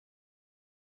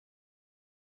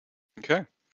Okay.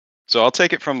 So I'll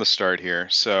take it from the start here.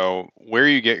 So where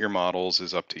you get your models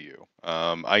is up to you.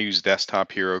 I use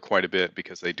Desktop Hero quite a bit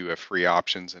because they do have free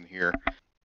options in here.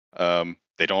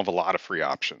 They don't have a lot of free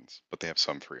options, but they have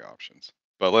some free options.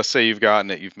 But let's say you've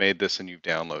gotten it, you've made this and you've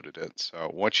downloaded it. So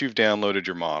once you've downloaded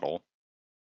your model,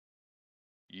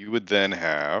 you would then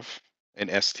have an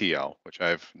STL, which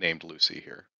I've named Lucy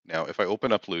here. Now, if I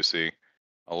open up Lucy,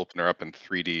 I'll open her up in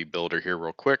 3D Builder here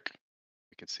real quick.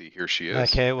 You can see here she is.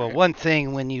 Okay, well, Right? one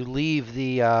thing, when you leave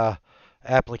the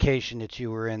application that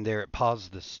you were in there, it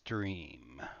paused the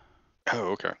stream. Oh,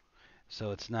 okay.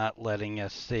 So it's not letting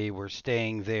us say we're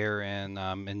staying there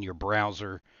in your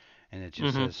browser, and it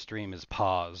just Mm-hmm. says stream is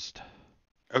paused.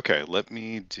 Okay, let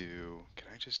me do, can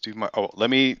I just do my, let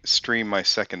me stream my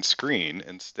second screen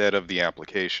instead of the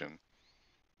application.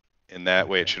 And that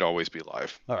way it Okay. should always be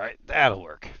live. All right, that'll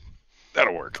work.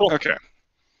 That'll work. Cool. Okay.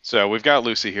 So we've got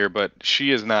Lucy here, but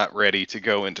she is not ready to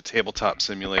go into Tabletop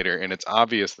Simulator, and it's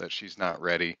obvious that she's not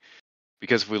ready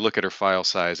because if we look at her file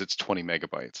size, it's 20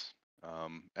 megabytes.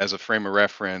 As a frame of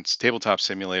reference, Tabletop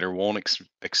Simulator won't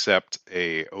accept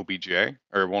a OBJ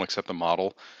or won't accept a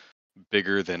model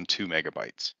bigger than 2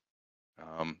 megabytes.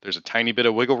 There's a tiny bit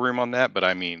of wiggle room on that, but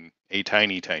I mean a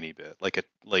tiny, tiny bit, like a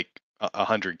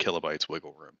 100 kilobytes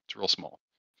wiggle room. It's real small.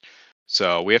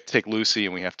 So we have to take Lucy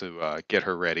and we have to get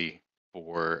her ready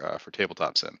for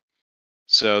Tabletop Sim.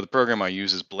 So the program I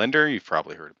use is Blender. You've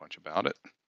probably heard a bunch about it.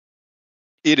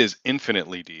 It is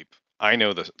infinitely deep. I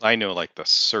know like the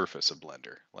surface of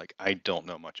Blender. Like I don't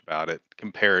know much about it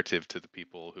comparative to the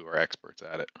people who are experts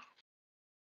at it.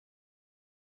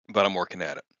 But I'm working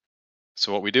at it.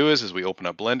 So what we do is we open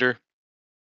up Blender,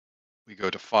 we go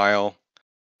to File,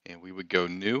 and we would go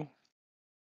New,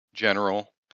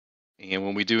 General, and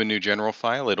when we do a new general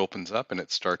file, it opens up and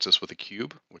it starts us with a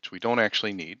cube, which we don't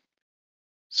actually need.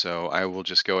 So I will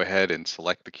just go ahead and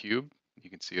select the cube. You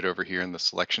can see it over here in the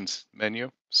selections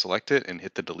menu. Select it and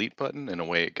hit the delete button and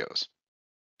away it goes.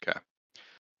 Okay.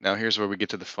 Now here's where we get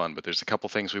to the fun, but there's a couple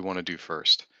things we want to do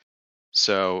first.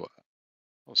 So,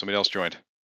 oh, somebody else joined.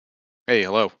 Hey,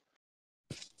 hello.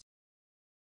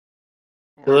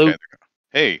 Hello. Okay.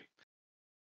 Hey.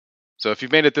 So if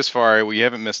you've made it this far, we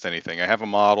haven't missed anything. I have a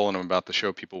model and I'm about to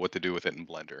show people what to do with it in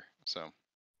Blender. So,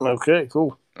 Okay,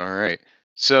 cool. all right.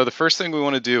 So the first thing we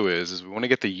want to do is we want to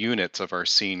get the units of our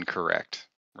scene correct,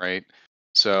 right?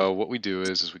 So what we do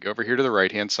is we go over here to the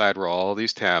right-hand side where all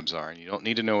these tabs are, and you don't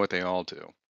need to know what they all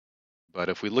do. But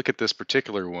if we look at this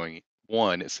particular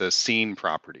one, it says scene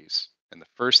properties. And the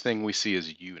first thing we see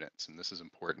is units, and this is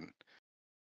important.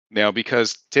 Now,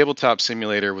 because Tabletop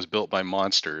Simulator was built by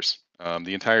monsters,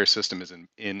 the entire system is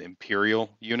in imperial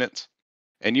units.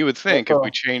 And you would think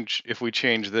if we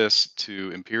change this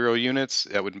to imperial units,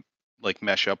 that would like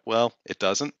mesh up well. It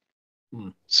doesn't. Hmm.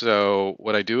 So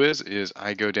what I do is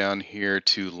I go down here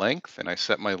to length and I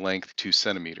set my length to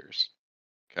centimeters.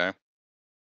 Okay.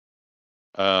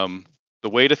 The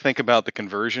way to think about the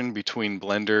conversion between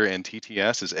Blender and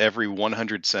TTS is every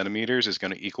 100 centimeters is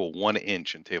going to equal 1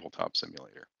 inch in Tabletop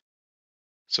Simulator.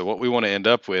 So what we want to end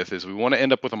up with is we want to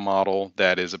end up with a model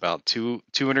that is about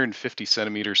 250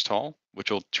 centimeters tall, which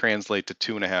will translate to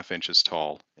 2.5 inches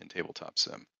tall in Tabletop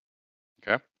Sim.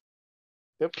 Okay.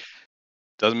 Yep.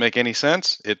 Doesn't make any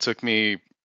sense. It took me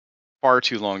far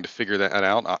too long to figure that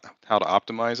out, how to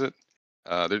optimize it.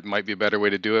 There might be a better way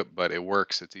to do it, but it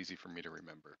works. It's easy for me to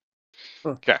remember.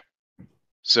 Huh. Okay.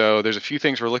 So there's a few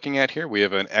things we're looking at here. We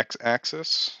have an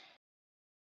x-axis.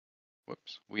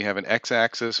 Whoops. We have an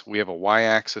x-axis, we have a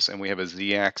y-axis, and we have a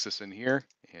z-axis in here.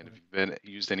 And if you've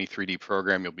used any 3D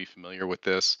program, you'll be familiar with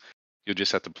this. You'll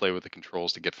just have to play with the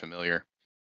controls to get familiar.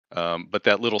 But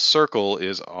that little circle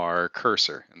is our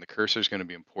cursor, and the cursor is going to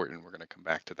be important. We're going to come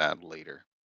back to that later.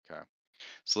 Okay.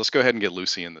 So let's go ahead and get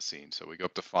Lucy in the scene. So we go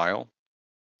up to File,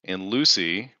 and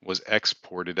Lucy was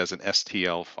exported as an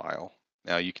STL file.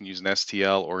 Now you can use an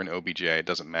STL or an OBJ, it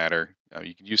doesn't matter.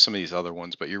 You can use some of these other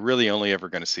ones, but you're really only ever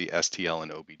going to see STL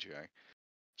and OBJ.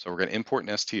 So we're going to import an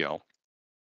STL,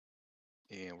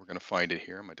 and we're going to find it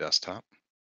here on my desktop.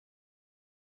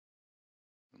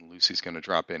 And Lucy's going to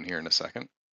drop in here in a second.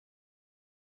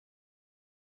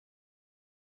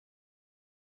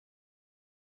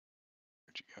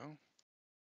 Where'd you go?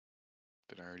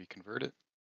 Did I already convert it?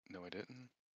 No, I didn't.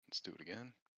 Let's do it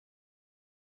again.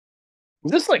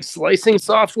 Is this like slicing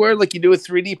software like you do with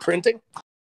 3D printing?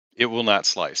 It will not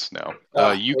slice, no.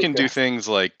 You can Okay. do things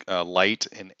like light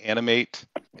and animate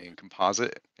and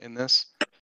composite in this,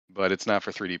 but it's not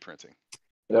for 3D printing.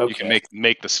 Okay. You can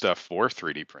make the stuff for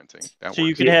 3D printing. That So you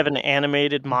works. could have an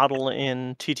animated model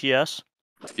in TTS?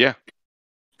 Yeah.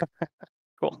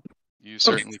 Cool. You Okay.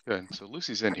 certainly could. So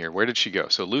Lucy's in here. Where did she go?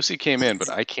 So Lucy came in, but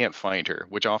I can't find her,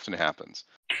 which often happens.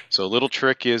 So a little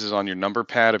trick is on your number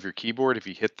pad of your keyboard. If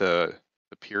you hit the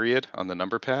period on the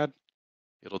number pad,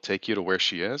 it'll take you to where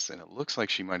she is, and it looks like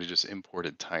she might have just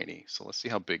imported tiny. So let's see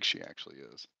how big she actually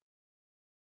is.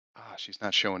 Ah, she's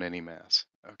not showing any mass.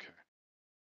 Okay,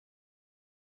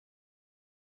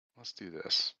 let's do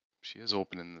this. She is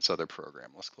open in this other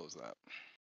program. Let's close that.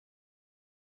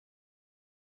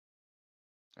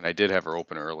 And I did have her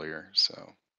open earlier,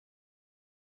 so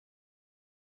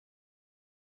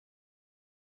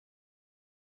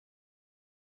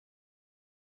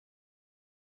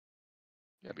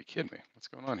yeah, be kidding me. What's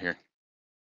going on here?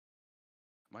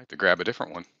 Might have to grab a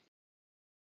different one.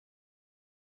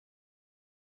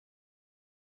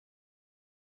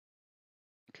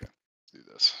 Okay, let's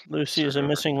do this. Lucy is Start a over.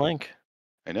 missing link.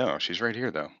 I know, she's right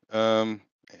here though. And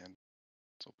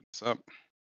let's open this up.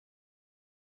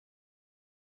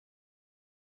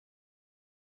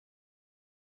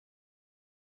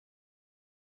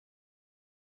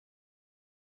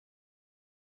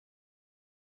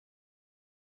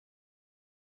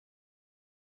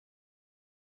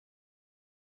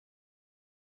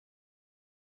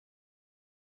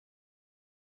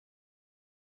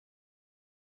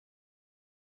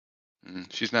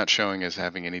 She's not showing as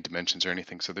having any dimensions or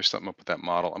anything, so there's something up with that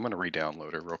model. I'm going to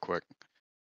re-download her real quick.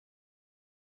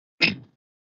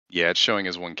 Yeah, it's showing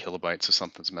as 1 kilobyte, so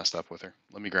something's messed up with her.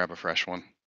 Let me grab a fresh one.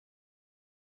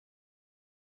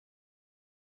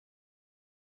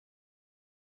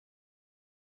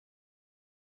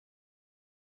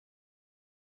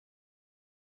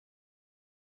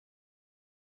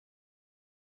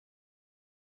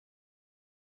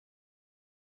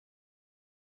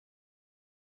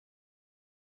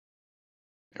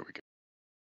 There we go.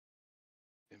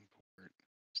 Import.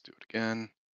 Let's do it again.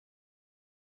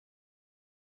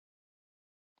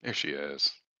 There she is.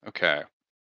 Okay.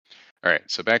 All right,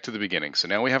 so back to the beginning. So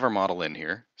now we have our model in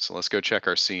here. So let's go check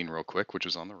our scene real quick, which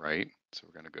is on the right. So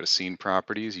we're going to go to Scene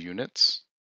Properties, Units.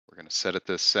 We're going to set it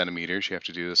to centimeters. You have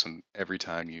to do this one every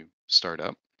time you start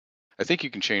up. I think you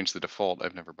can change the default.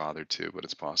 I've never bothered to, but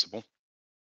it's possible.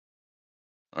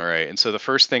 All right, and so the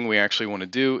first thing we actually want to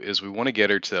do is we want to get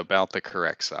her to about the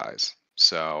correct size.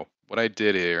 So what I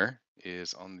did here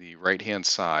is on the right-hand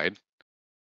side,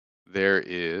 there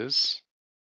is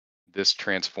this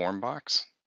transform box.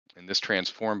 And this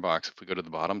transform box, if we go to the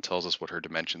bottom, tells us what her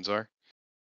dimensions are.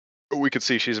 We could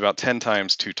see she's about 10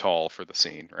 times too tall for the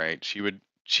scene, right? She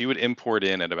would import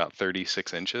in at about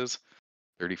 36 inches,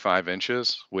 35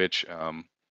 inches, which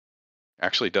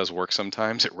actually does work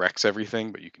sometimes. It wrecks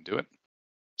everything, but you can do it.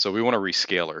 So we want to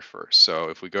rescale her first. So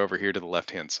if we go over here to the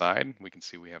left-hand side, we can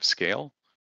see we have scale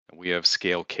and we have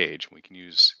scale cage. We can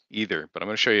use either, but I'm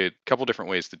going to show you a couple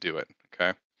different ways to do it.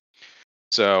 Okay.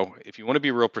 So if you want to be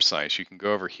real precise, you can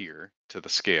go over here to the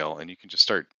scale and you can just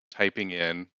start typing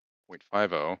in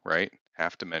 0.50, right?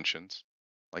 Half dimensions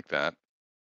like that,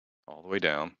 all the way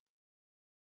down.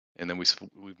 And then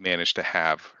we've managed to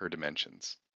have her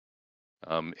dimensions.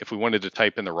 If we wanted to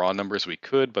type in the raw numbers, we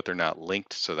could, but they're not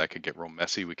linked, so that could get real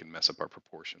messy. We can mess up our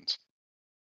proportions.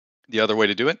 The other way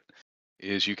to do it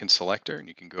is you can select her and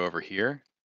you can go over here,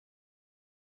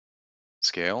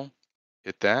 scale,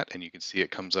 hit that, and you can see it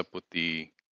comes up with the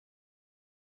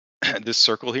this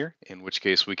circle here, in which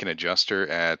case we can adjust her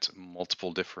at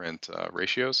multiple different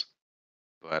ratios.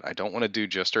 But I don't want to do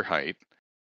just her height,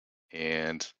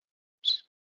 and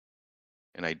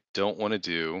I don't want to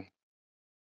do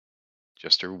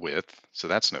just her width, so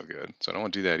that's no good. So I don't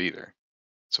want to do that either.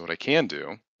 So what I can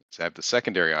do is I have the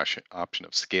secondary option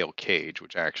of scale cage,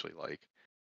 which I actually like.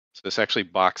 So this actually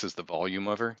boxes the volume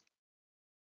of her,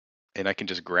 and I can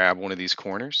just grab one of these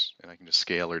corners and I can just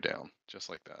scale her down just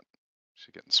like that.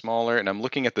 She's getting smaller, and I'm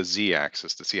looking at the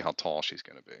z-axis to see how tall she's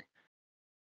going to be.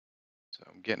 So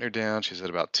I'm getting her down. She's at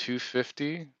about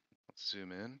 250. Let's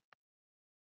zoom in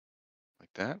like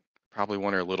that. Probably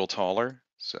want her a little taller,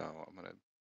 so I'm going to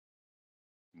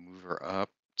move her up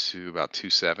to about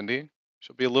 270.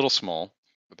 She'll be a little small,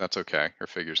 but that's okay. Her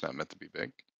figure's not meant to be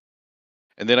big.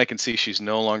 And then I can see she's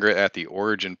no longer at the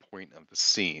origin point of the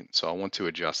scene. So I want to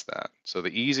adjust that. So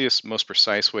the easiest, most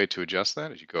precise way to adjust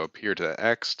that is you go up here to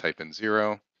X, type in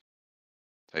 0,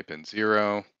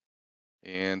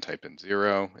 and type in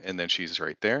 0, and then she's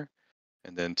right there.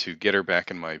 And then to get her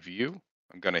back in my view,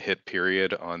 I'm going to hit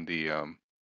period on the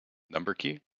number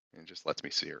key, and it just lets me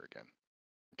see her again.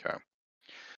 Okay.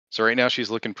 So right now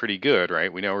she's looking pretty good,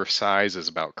 right? We know her size is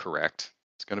about correct.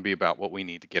 It's going to be about what we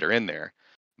need to get her in there.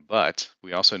 But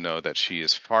we also know that she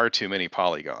is far too many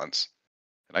polygons.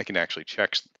 And I can actually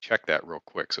check that real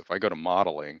quick. So if I go to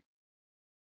modeling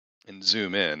and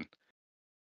zoom in,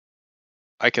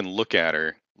 I can look at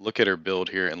her build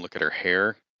here, and look at her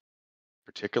hair,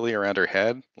 particularly around her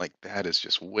head. Like, that is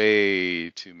just way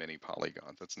too many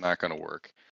polygons. That's not going to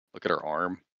work. Look at her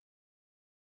arm.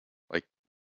 Like,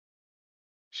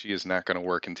 she is not going to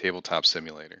work in Tabletop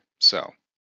Simulator. So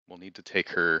we'll need to take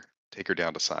her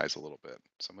down to size a little bit.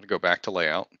 So I'm going to go back to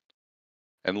layout.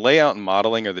 And layout and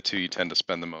modeling are the two you tend to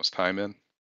spend the most time in.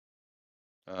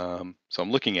 So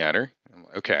I'm looking at her. I'm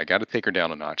like, okay, I got to take her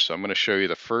down a notch. So I'm going to show you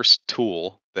the first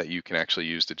tool that you can actually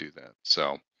use to do that.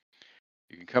 So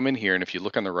you can come in here, and if you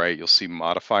look on the right, you'll see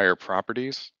modifier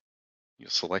properties.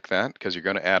 You'll select that because you're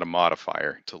going to add a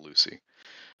modifier to Lucy.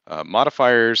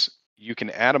 Modifiers, you can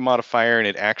add a modifier, and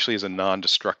it actually is a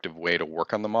non-destructive way to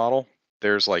work on the model.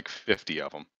 There's like 50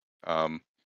 of them.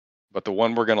 But the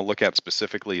one we're going to look at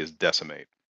specifically is decimate.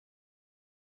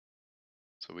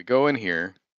 So we go in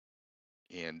here,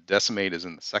 and decimate is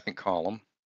in the second column,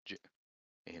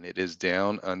 and it is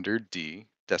down under D,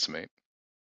 decimate.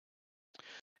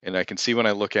 And I can see when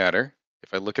I look at her,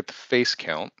 if I look at the face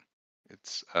count,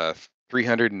 it's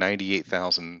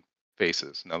 398,000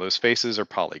 faces. Now those faces are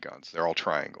polygons. They're all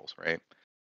triangles, right?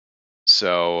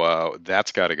 So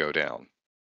that's got to go down.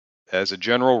 As a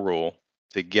general rule,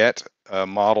 to get a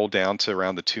model down to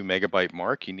around the 2 megabyte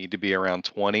mark, you need to be around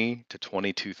 20 to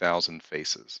 22,000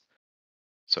 faces.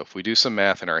 So if we do some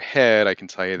math in our head, I can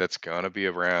tell you that's going to be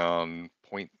around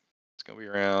it's going to be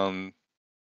around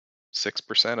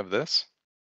 6% of this.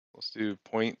 Let's do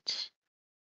let's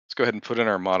go ahead and put in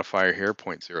our modifier here,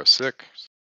 0.06.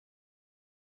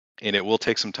 And it will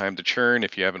take some time to churn.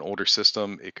 If you have an older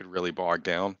system, it could really bog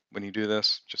down when you do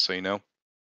this, just so you know.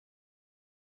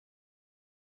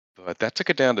 But that took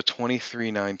it down to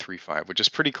 23,935, which is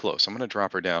pretty close. I'm going to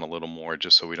drop her down a little more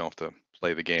just so we don't have to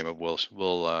play the game of will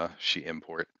she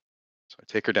import. So I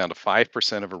take her down to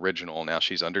 5% of original. Now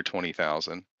she's under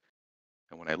 20,000.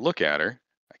 And when I look at her,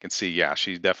 I can see, yeah,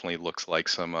 she definitely looks like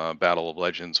some Battle of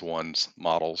Legends 1's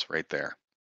models right there.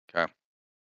 Okay.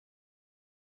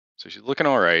 So she's looking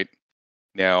all right.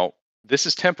 Now, this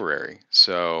is temporary,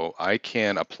 so I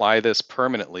can apply this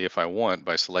permanently if I want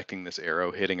by selecting this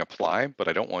arrow, hitting apply, but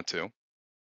I don't want to. If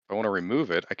I want to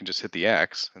remove it, I can just hit the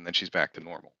X, and then she's back to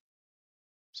normal.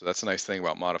 So that's the nice thing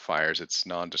about modifiers. It's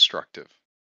non-destructive.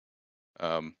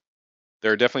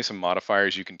 There are definitely some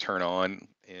modifiers you can turn on,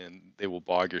 and they will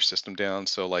bog your system down.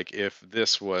 So like if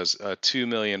this was a 2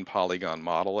 million polygon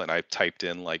model and I typed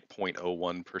in like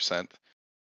 0.01%,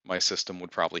 my system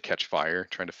would probably catch fire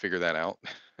trying to figure that out.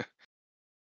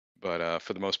 But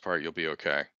for the most part, you'll be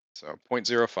okay. So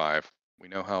 0.05, we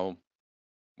know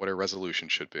what our resolution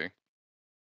should be.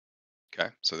 Okay,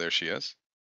 so there she is.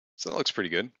 So that looks pretty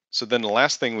good. So then the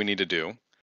last thing we need to do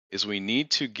is we need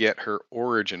to get her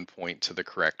origin point to the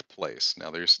correct place.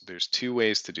 Now there's two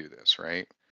ways to do this, right?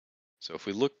 So if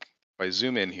I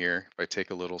zoom in here, if I take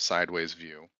a little sideways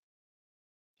view,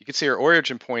 you can see her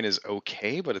origin point is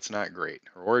okay, but it's not great.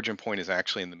 Her origin point is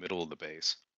actually in the middle of the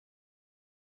base.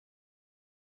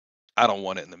 I don't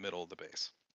want it in the middle of the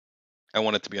base. I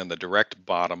want it to be on the direct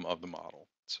bottom of the model.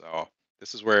 So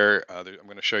this is where I'm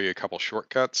going to show you a couple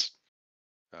shortcuts.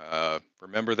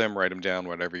 Remember them, write them down,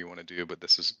 whatever you want to do, but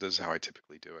this is how I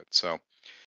typically do it. So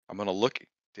I'm going to look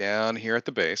down here at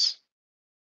the base,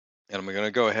 and I'm going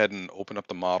to go ahead and open up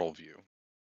the model view.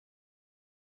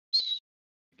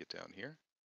 Get down here.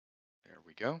 There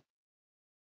we go.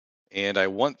 And I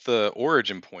want the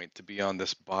origin point to be on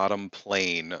this bottom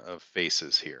plane of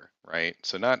faces here, right?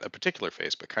 So not a particular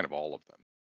face, but kind of all of them.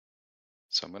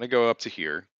 So I'm going to go up to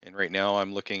here, and right now I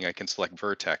can select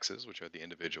vertexes, which are the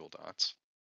individual dots.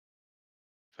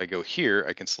 If I go here,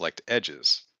 I can select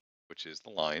edges, which is the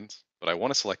lines, but I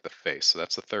want to select the face, so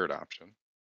that's the third option.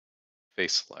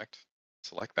 Face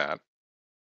select that.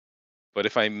 But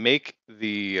if I make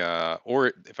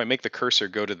if I make the cursor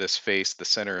go to this face, the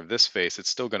center of this face, it's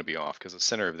still going to be off because the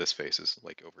center of this face is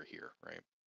like over here, right?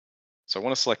 So I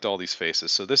want to select all these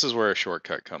faces. So this is where a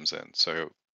shortcut comes in. So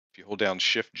if you hold down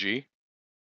Shift G,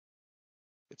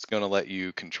 it's going to let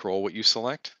you control what you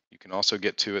select. You can also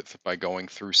get to it by going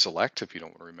through select if you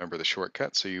don't want to remember the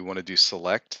shortcut. So you want to do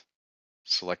select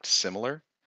similar,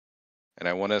 and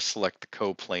I want to select the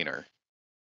coplanar.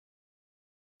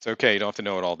 It's okay, you don't have to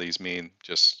know what all these mean,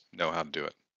 just know how to do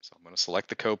it. So I'm going to select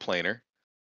the coplanar,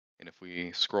 and if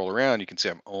we scroll around, you can see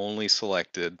I've only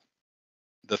selected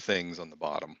the things on the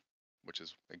bottom, which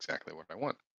is exactly what I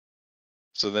want.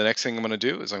 So the next thing I'm going to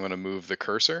do is I'm going to move the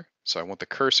cursor. So I want the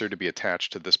cursor to be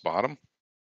attached to this bottom.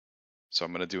 So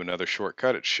I'm going to do another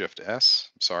shortcut at Shift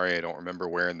S. I'm sorry, I don't remember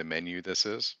where in the menu this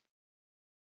is.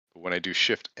 But when I do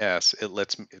Shift S,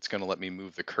 it's going to let me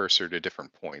move the cursor to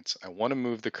different points. I want to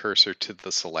move the cursor to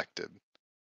the selected.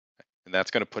 And that's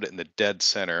going to put it in the dead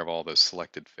center of all those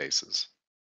selected faces.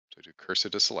 So do cursor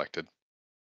to selected.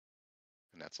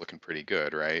 And that's looking pretty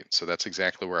good, right? So that's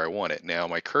exactly where I want it. Now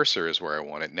my cursor is where I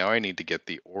want it. Now I need to get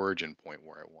the origin point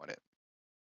where I want it.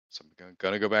 So I'm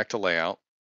going to go back to layout.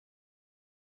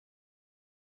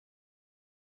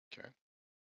 Okay.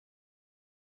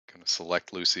 Going to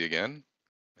select Lucy again.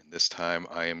 And this time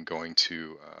I am going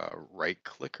to right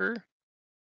click her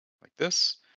like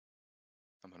this.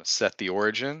 I'm going to set the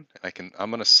origin.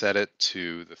 I'm going to set it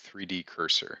to the 3D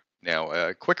cursor. Now,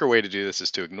 a quicker way to do this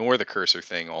is to ignore the cursor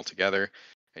thing altogether,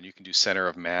 and you can do center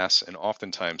of mass, and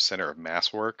oftentimes center of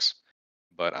mass works,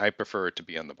 but I prefer it to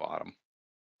be on the bottom.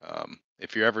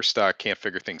 If you're ever stuck, can't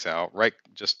figure things out,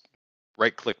 just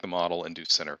right click the model and do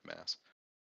center of mass.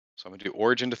 So I'm going to do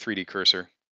origin to 3D cursor.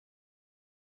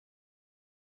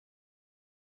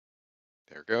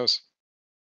 There it goes.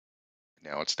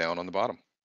 Now it's down on the bottom.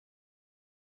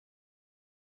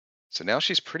 So now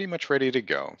she's pretty much ready to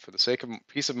go. For the sake of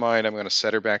peace of mind, I'm going to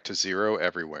set her back to 0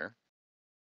 everywhere.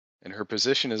 And her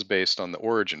position is based on the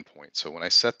origin point. So when I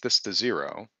set this to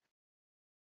 0,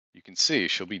 you can see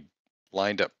she'll be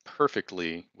lined up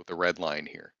perfectly with the red line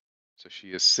here. So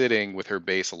she is sitting with her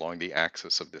base along the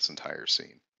axis of this entire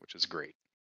scene, which is great.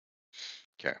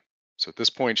 Okay, so at this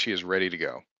point, she is ready to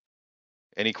go.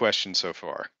 Any questions so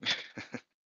far?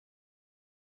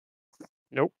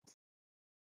 Nope.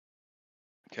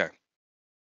 Okay,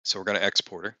 so we're going to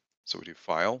export her. So we do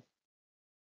File,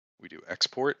 we do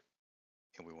Export,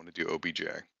 and we want to do OBJ.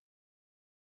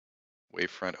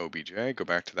 Wavefront OBJ, go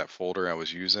back to that folder I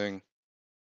was using.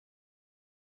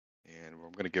 And we're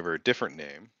going to give her a different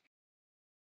name,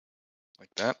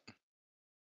 like that.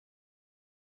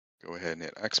 Go ahead and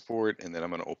hit export, and then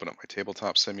I'm going to open up my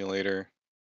tabletop simulator.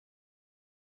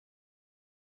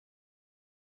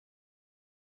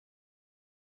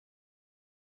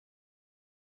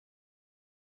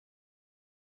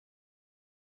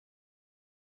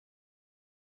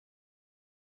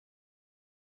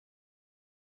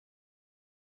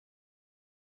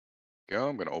 Go.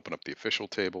 I'm going to open up the official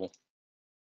table.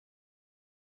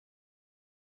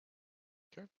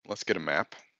 Okay, let's get a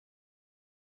map.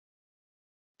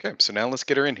 Okay, so now let's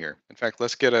get her in here. In fact,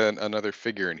 let's get another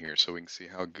figure in here so we can see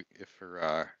if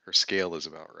her scale is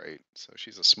about right. So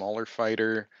she's a smaller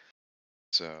fighter.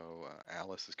 So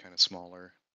Alice is kind of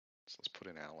smaller. So let's put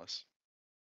in Alice.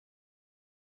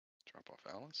 Drop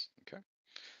off Alice. Okay.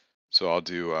 So I'll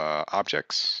do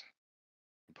objects,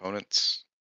 components,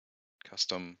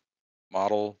 custom,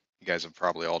 model. You guys have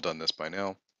probably all done this by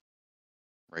now.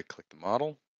 Right click the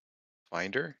model,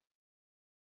 find her.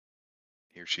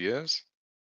 Here she is.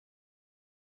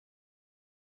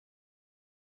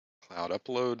 Cloud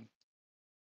upload,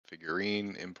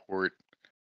 figurine, import,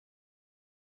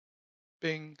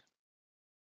 bing.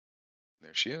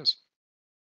 There she is.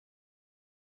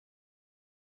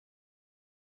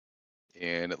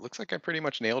 And it looks like I pretty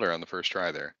much nailed her on the first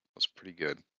try there. That was pretty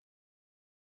good.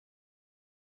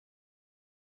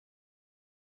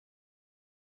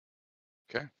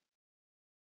 Okay.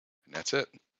 And that's it.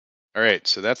 All right.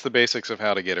 So that's the basics of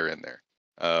how to get her in there.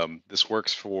 This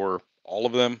works for all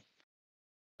of them.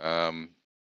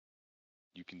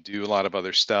 You can do a lot of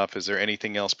other stuff. Is there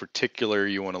anything else particular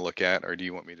you want to look at, or do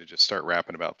you want me to just start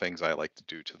rapping about things I like to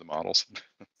do to the models?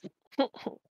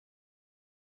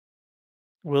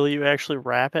 Will you actually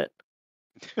wrap it?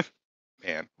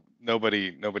 Man,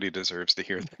 nobody deserves to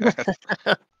hear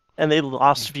that. And they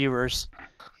lost viewers.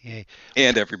 Yeah.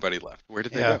 And everybody left. Where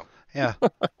did they Yeah. go? Yeah.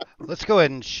 Let's go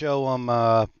ahead and show them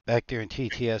back there in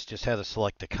TTS just how to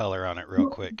select a color on it real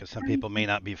quick, because some people may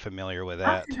not be familiar with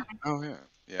that. Oh yeah,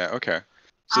 yeah. Okay.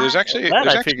 So there's actually That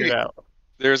I figured out.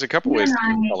 there's a couple ways to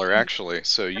do color actually.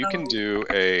 So you can do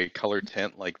a color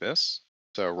tint like this.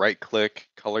 So right click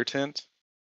color tint.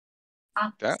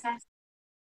 That.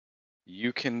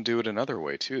 You can do it another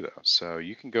way too though. So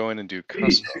you can go in and do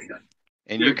custom.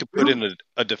 And you could put in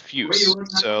a diffuse.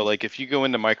 So like if you go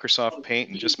into Microsoft Paint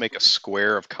and just make a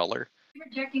square of color,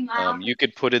 you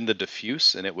could put in the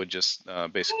diffuse and it would just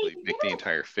basically make the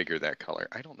entire figure that color.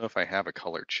 I don't know if I have a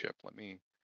color chip. Let me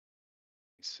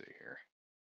see here.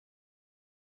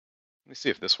 Let me see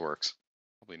if this works.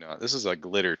 Probably not. This is a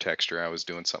glitter texture I was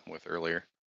doing something with earlier.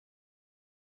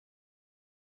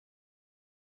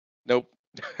 Nope.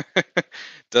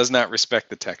 Does not respect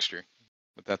the texture,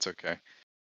 but that's okay.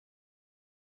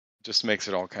 Just makes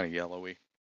it all kind of yellowy.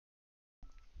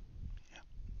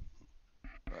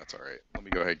 That's all right. Let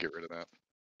me go ahead and get rid of that.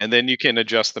 And then you can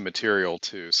adjust the material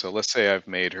too. So let's say I've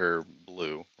made her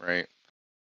blue, right?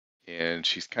 And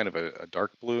she's kind of a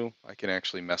dark blue. I can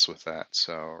actually mess with that.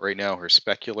 So right now her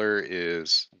specular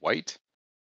is white.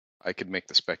 I could make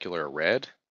the specular a red.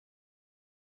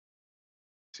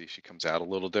 See, she comes out a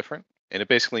little different. And it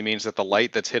basically means that the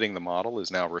light that's hitting the model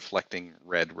is now reflecting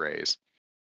red rays.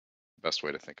 Best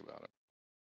way to think about it.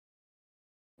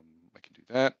 I can do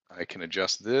that. I can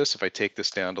adjust this. If I take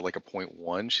this down to like a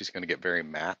 0.1, she's going to get very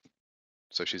matte.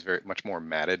 So she's very much more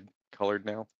matted colored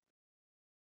now.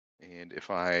 And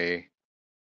if I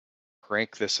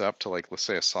crank this up to like, let's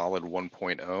say a solid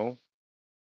 1.0,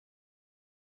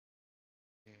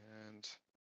 and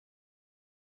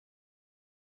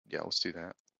yeah, let's do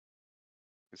that.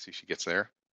 Let's see, she gets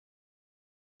there.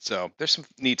 So there's some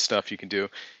neat stuff you can do.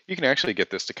 You can actually get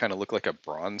this to kind of look like a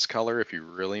bronze color if you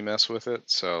really mess with it.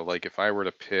 So like if I were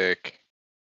to pick,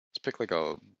 let's pick like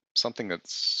something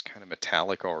that's kind of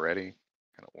metallic already,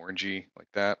 kind of orangey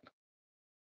like that.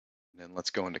 And then let's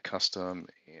go into custom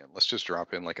and let's just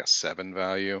drop in like a 7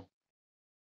 value.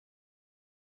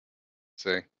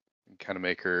 Say, and kind of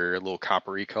make her a little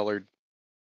coppery colored.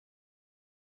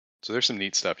 So there's some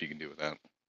neat stuff you can do with that.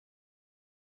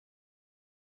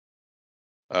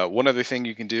 One other thing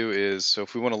you can do is, so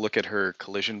if we want to look at her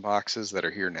collision boxes that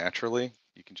are here naturally,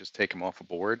 you can just take them off a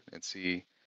board and see.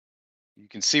 You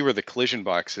can see where the collision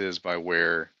box is by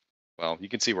where, well, you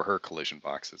can see where her collision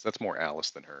box is. That's more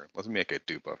Alice than her. Let me make a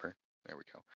dupe of her. There we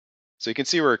go. So you can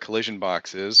see where her collision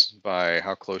box is by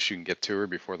how close you can get to her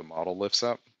before the model lifts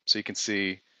up. So you can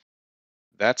see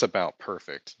that's about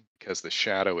perfect because the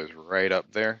shadow is right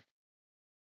up there.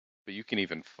 But you can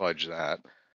even fudge that.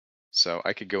 So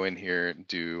I could go in here,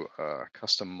 do a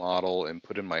custom model and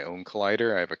put in my own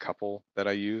collider. I have a couple that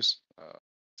I use. Let's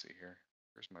see here.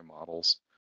 Where's my models?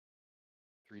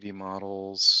 3D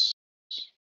models.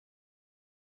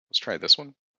 Let's try this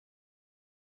one.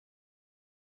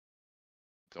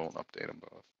 Don't update them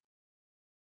both.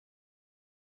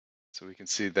 So we can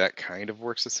see that kind of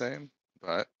works the same,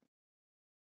 but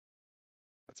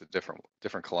that's a different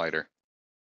collider.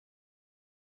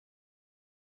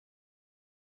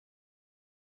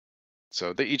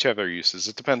 So they each have their uses.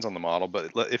 It depends on the model,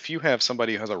 but if you have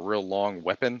somebody who has a real long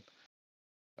weapon,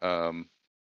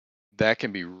 that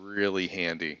can be really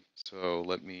handy. So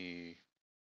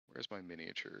where's my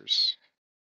miniatures?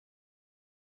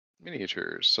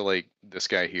 Miniatures. So like this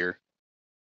guy here,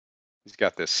 he's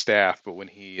got this staff, but when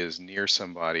he is near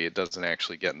somebody, it doesn't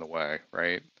actually get in the way,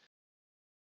 right?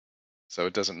 So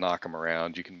it doesn't knock him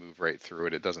around. You can move right through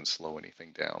it. It doesn't slow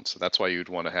anything down. So that's why you'd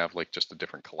want to have like just a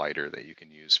different collider that you can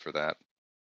use for that.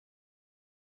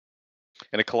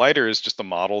 And a collider is just a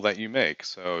model that you make.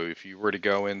 So if you were to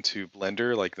go into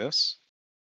Blender like this,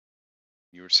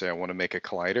 you would say, I want to make a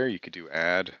collider, you could do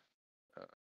add,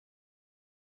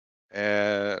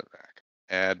 add,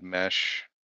 add mesh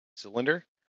cylinder.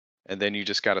 And then you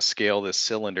just got to scale this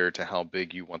cylinder to how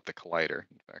big you want the collider.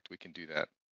 In fact, we can do that.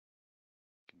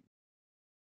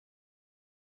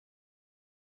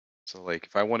 So like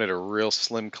if I wanted a real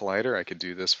slim collider, I could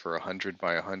do this for 100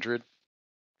 by 100.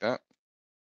 That.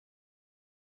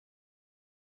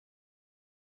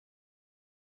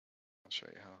 I'll show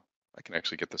you how. I can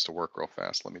actually get this to work real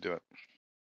fast. Let me do it.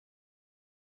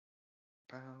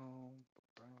 Bow,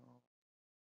 bow.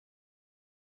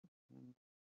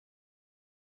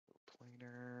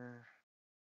 Planer.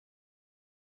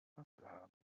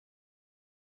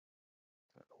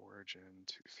 That origin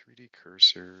to 3D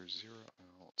cursor, 0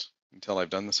 out. Until I've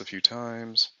done this a few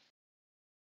times.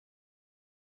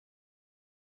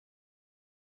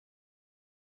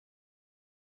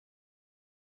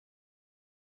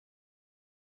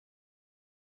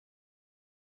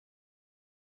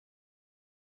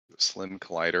 Slim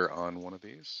collider on one of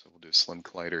these. So we'll do a slim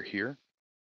collider here.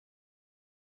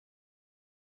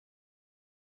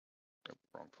 Oh,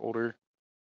 wrong folder.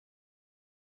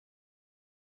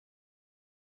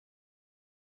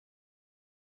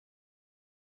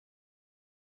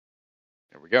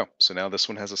 There we go. So now this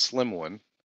one has a slim one.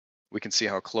 We can see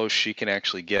how close she can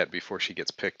actually get before she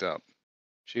gets picked up.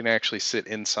 She can actually sit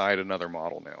inside another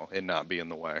model now and not be in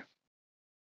the way.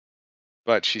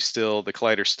 But the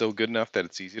collider's still good enough that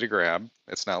it's easy to grab.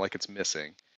 It's not like it's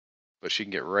missing, but she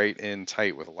can get right in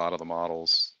tight with a lot of the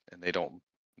models and they don't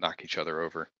knock each other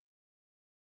over.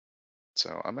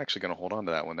 So I'm actually going to hold on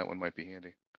to that one. That one might be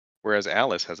handy. Whereas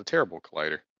Alice has a terrible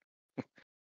collider.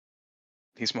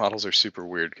 These models are super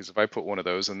weird because if I put one of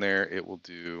those in there, it will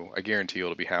do, I guarantee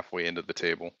it'll be halfway into the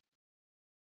table.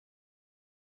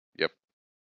 Yep.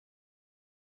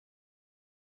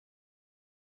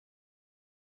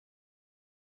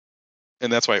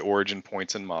 And that's why origin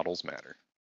points and models matter.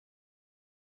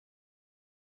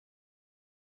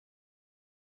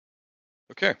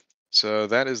 Okay, so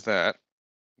that is that.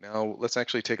 Now let's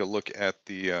actually take a look at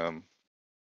the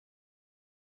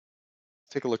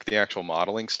take a look at the actual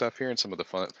modeling stuff here and some of the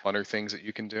funner things that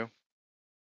you can do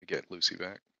to get Lucy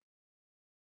back.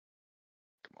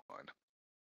 Come on.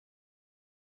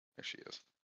 There she is.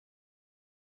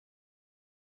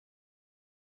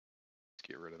 Let's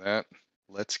get rid of that.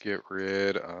 Let's get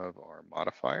rid of our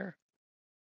modifier.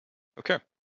 Okay.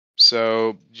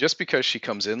 So just because she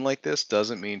comes in like this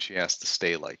doesn't mean she has to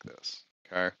stay like this.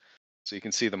 Okay. So you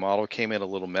can see the model came in a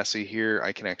little messy here.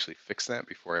 I can actually fix that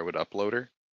before I would upload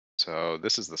her. So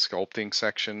this is the sculpting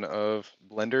section of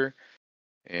Blender.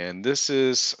 And this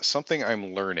is something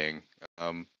I'm learning.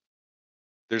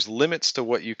 There's limits to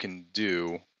what you can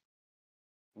do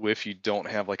if you don't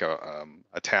have like a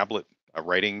tablet, a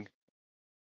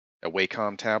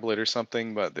Wacom tablet or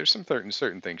something, but there's some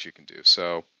certain things you can do.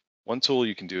 So one tool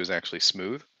you can do is actually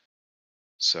smooth.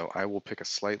 So I will pick a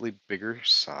slightly bigger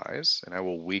size and I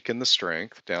will weaken the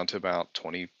strength down to about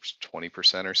 20%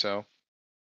 or so.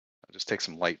 I'll just take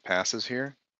some light passes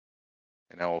here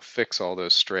and I will fix all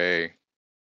those stray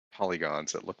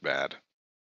polygons that look bad.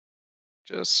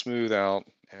 Just smooth out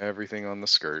everything on the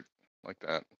skirt like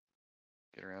that.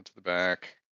 Get around to the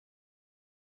back.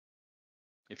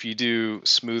 If you do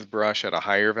smooth brush at a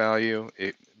higher value,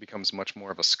 it becomes much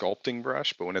more of a sculpting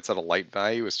brush, but when it's at a light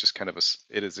value, it's just kind of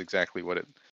it is exactly what it's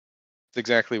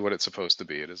exactly what it's supposed to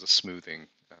be. It is a smoothing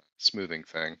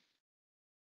thing.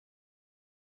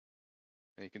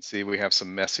 And you can see we have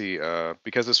some messy,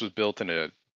 because this was built in a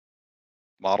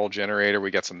model generator,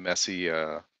 we got some messy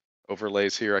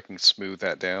overlays here. I can smooth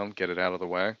that down, get it out of the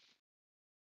way.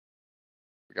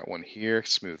 We got one here,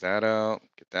 smooth that out,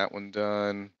 get that one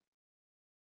done.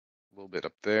 A little bit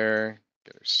up there.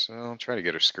 Get her, so try to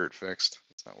get her skirt fixed.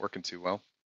 It's not working too well.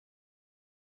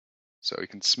 So you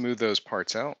can smooth those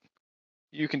parts out.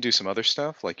 You can do some other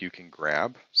stuff like you can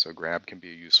grab. So grab can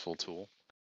be a useful tool.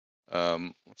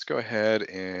 Let's go ahead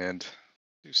and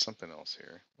do something else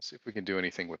here. Let's see if we can do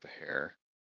anything with the hair.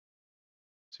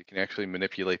 So you can actually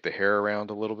manipulate the hair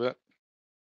around a little bit.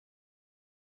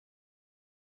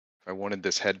 If I wanted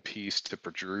this headpiece to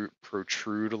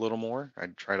protrude a little more,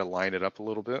 I'd try to line it up a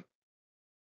little bit.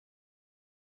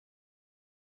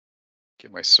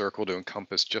 Get my circle to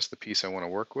encompass just the piece I want to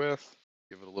work with.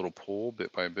 Give it a little pull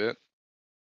bit by bit.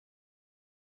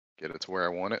 Get it to where I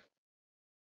want it.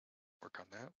 Work on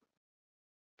that.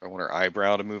 If I want her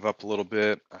eyebrow to move up a little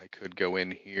bit, I could go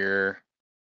in here.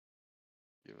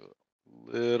 Give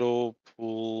it little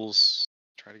pulls.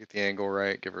 Try to get the angle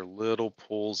right. Give her little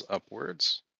pulls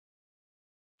upwards.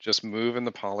 Just moving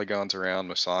the polygons around,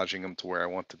 massaging them to where I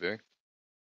want to be.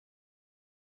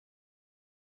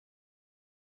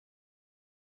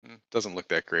 Doesn't look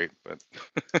that great, but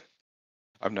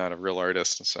I'm not a real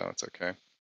artist, so it's okay.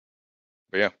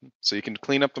 But yeah, so you can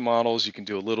clean up the models. You can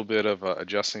do a little bit of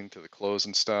adjusting to the clothes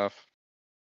and stuff.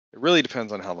 It really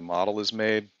depends on how the model is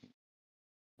made.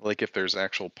 Like if there's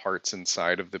actual parts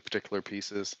inside of the particular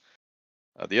pieces.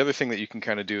 The other thing that you can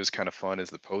kind of do is kind of fun is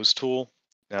the pose tool.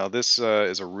 Now this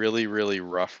is a really, really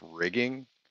rough rigging.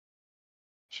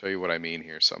 Show you what I mean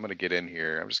here. So I'm going to get in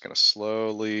here. I'm just going to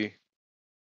slowly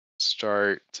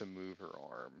start to move her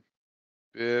arm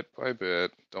bit by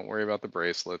bit. Don't worry about the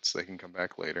bracelets. They can come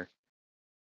back later.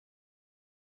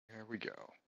 There we go.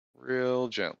 Real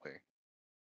gently.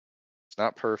 It's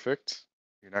not perfect.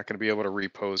 You're not going to be able to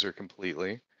repose her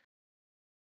completely.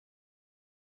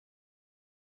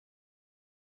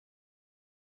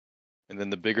 And then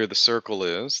the bigger the circle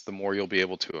is, the more you'll be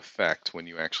able to affect when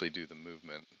you actually do the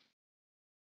movement.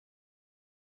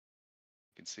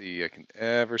 You can see I can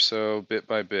ever so bit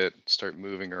by bit start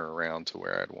moving her around to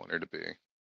where I'd want her to be.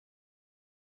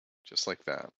 Just like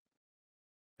that.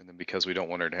 And then because we don't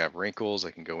want her to have wrinkles,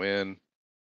 I can go in,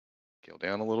 scale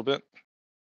down a little bit.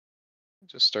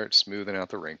 Just start smoothing out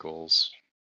the wrinkles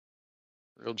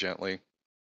real gently.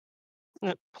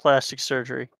 Plastic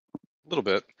surgery. A little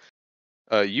bit.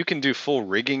 You can do full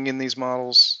rigging in these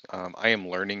models. I am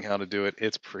learning how to do it.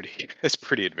 It's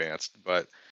pretty advanced, but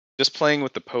just playing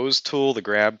with the pose tool, the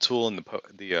grab tool, and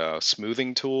the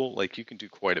smoothing tool, like you can do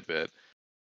quite a bit.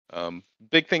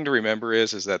 Big thing to remember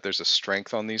is that there's a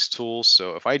strength on these tools.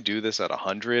 So if I do this at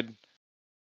 100,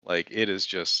 like it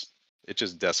just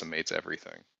decimates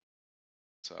everything.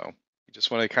 So you just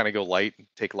want to kind of go light,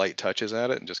 take light touches at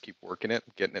it, and just keep working it,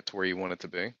 getting it to where you want it to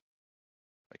be.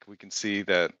 Like we can see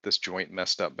that this joint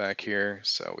messed up back here,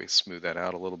 so we smooth that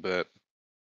out a little bit.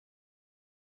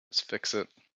 Just fix it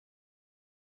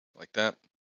like that.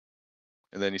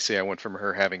 And then you see I went from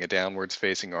her having a downwards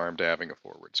facing arm to having a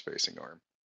forwards facing arm.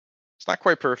 It's not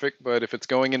quite perfect, but if it's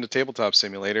going into Tabletop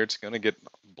Simulator, it's going to get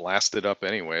blasted up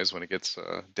anyways when it gets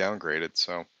downgraded.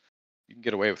 So you can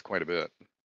get away with quite a bit.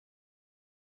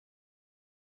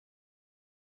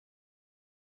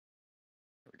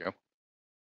 we go.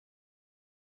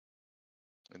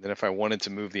 And then if I wanted to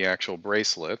move the actual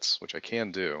bracelets, which I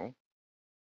can do,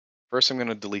 first I'm going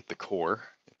to delete the core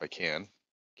if I can.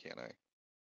 Can I?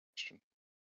 It's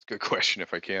a good question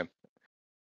if I can.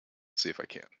 See if I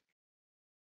can.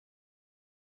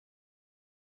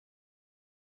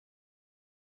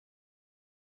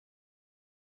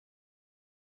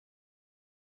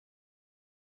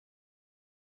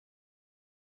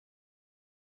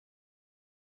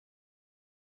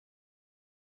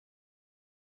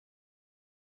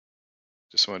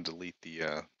 Just want to delete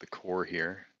the core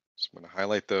here. So I'm going to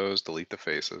highlight those, delete the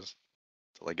faces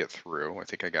until I get through. I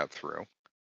think I got through.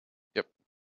 Yep.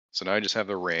 So now I just have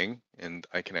the ring, and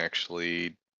I can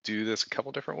actually do this a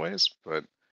couple different ways. But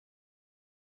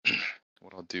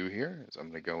what I'll do here is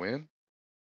I'm going to go in,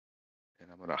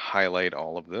 and I'm going to highlight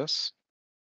all of this.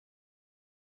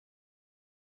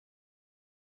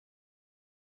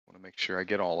 I want to make sure I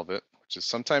get all of it, which is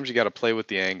sometimes you got to play with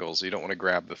the angles. You don't want to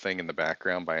grab the thing in the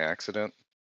background by accident.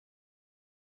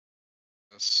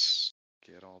 Let's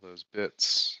get all those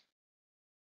bits.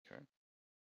 Okay.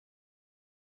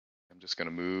 I'm just going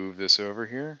to move this over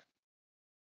here,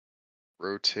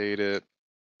 rotate it,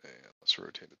 and let's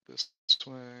rotate it this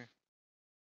way.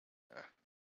 Ah.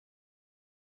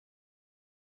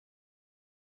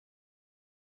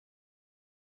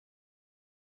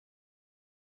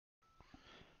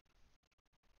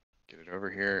 Get it over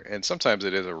here. And sometimes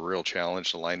it is a real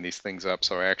challenge to line these things up,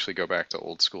 so I actually go back to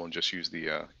old school and just use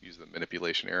the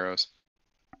manipulation arrows.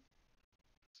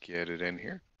 Get it in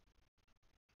here.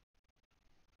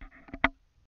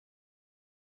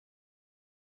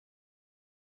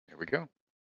 There we go.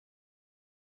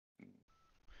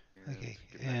 Okay,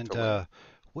 Get back and to light.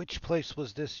 which place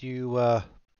was this you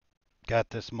got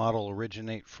this model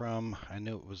originate from? I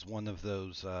knew it was one of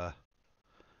those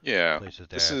Yeah, places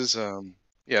this there. is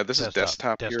this is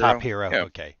Desktop Desktop Hero. Hero. Yeah,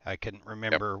 Okay, I couldn't yep.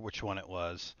 remember which one it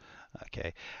was.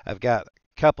 Okay, I've got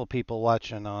a couple people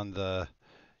watching on the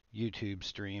YouTube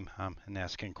stream and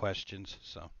asking questions,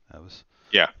 so that was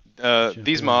Yeah, jump in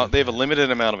with they have a that.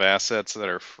 limited amount of assets that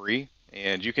are free,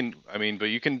 and you can, but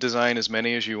you can design as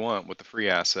many as you want with the free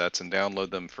assets and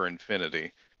download them for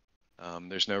infinity.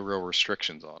 There's no real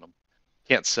restrictions on them.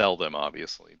 Can't sell them,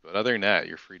 obviously, but other than that,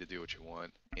 you're free to do what you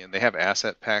want. And they have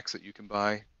asset packs that you can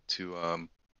buy to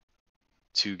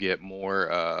get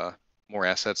more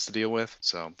assets to deal with.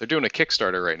 So they're doing a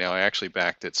Kickstarter right now. I actually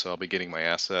backed it, so I'll be getting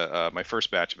my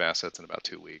first batch of assets in about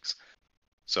 2 weeks.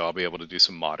 So I'll be able to do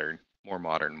some more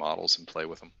modern models and play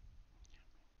with them.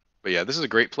 But yeah, this is a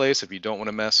great place if you don't want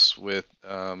to mess with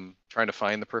trying to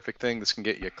find the perfect thing. This can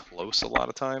get you close a lot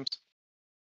of times.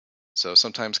 So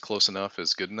sometimes close enough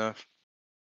is good enough.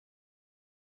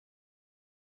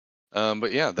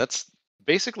 But yeah, that's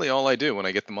basically all I do when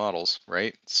I get the models,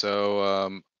 right?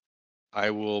 So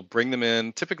I will bring them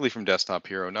in, typically from Desktop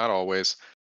Hero, not always.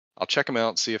 I'll check them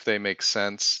out, see if they make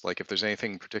sense, like if there's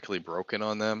anything particularly broken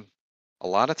on them. A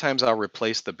lot of times I'll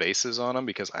replace the bases on them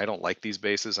because I don't like these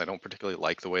bases. I don't particularly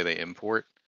like the way they import.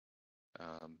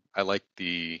 I like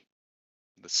the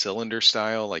cylinder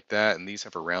style like that, and these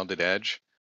have a rounded edge,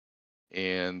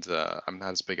 and I'm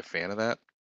not as big a fan of that.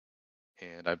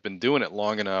 And I've been doing it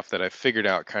long enough that I've figured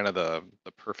out kind of the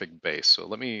perfect base. So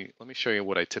let me show you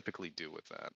what I typically do with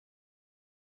that.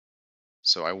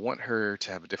 So I want her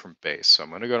to have a different base. So I'm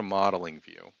going to go to modeling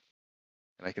view,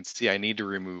 and I can see I need to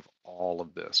remove all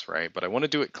of this, right? But I want to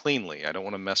do it cleanly. I don't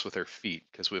want to mess with her feet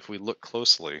because if we look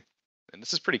closely, and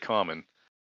this is pretty common,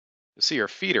 you'll see her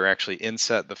feet are actually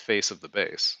inset the face of the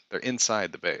base. They're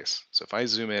inside the base. So if I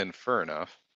zoom in far enough,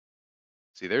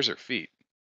 see there's her feet.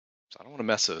 So I don't want to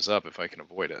mess those up if I can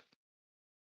avoid it.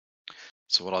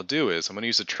 So what I'll do is I'm going to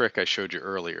use a trick I showed you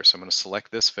earlier. So I'm going to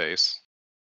select this face.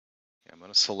 I'm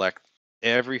going to select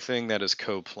everything that is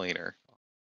coplanar.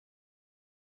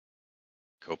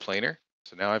 Coplanar.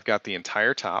 So now I've got the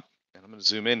entire top, and I'm going to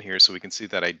zoom in here so we can see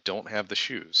that I don't have the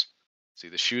shoes. See,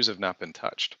 the shoes have not been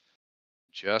touched.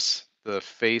 Just the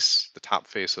face, the top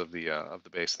face of the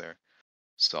base there.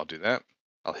 So I'll do that.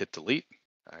 I'll hit delete.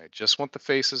 I just want the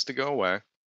faces to go away.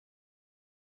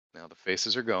 Now the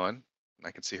faces are gone, and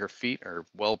I can see her feet are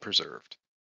well preserved.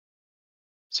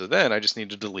 So then I just need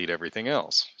to delete everything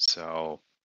else. So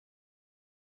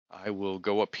I will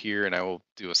go up here and I will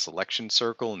do a selection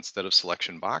circle instead of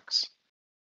selection box.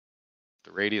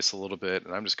 The radius a little bit,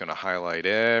 and I'm just going to highlight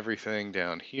everything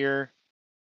down here.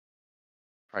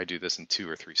 Probably do this in 2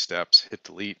 or 3 steps. Hit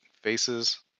delete,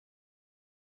 faces.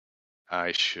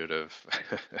 I should have,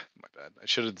 my bad. I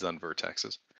should have done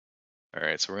vertexes. All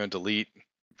right, so we're going to delete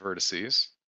vertices.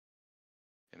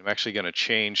 And I'm actually going to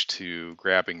change to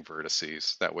grabbing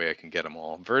vertices. That way I can get them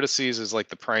all. Vertices is like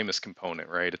the primus component,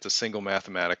 right? It's a single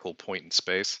mathematical point in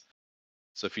space.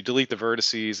 So if you delete the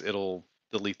vertices, it'll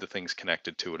delete the things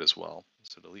connected to it as well.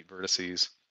 So delete vertices,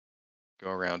 go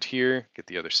around here, get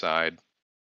the other side.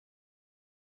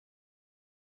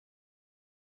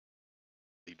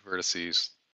 Delete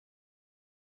vertices.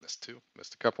 Missed two,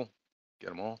 missed a couple. Get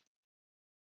them all.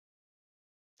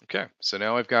 Okay, so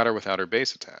now I've got her without her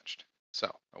base attached. So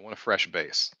I want a fresh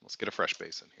base. Let's get a fresh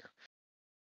base in here.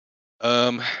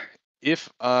 If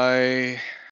I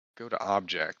go to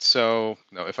object, so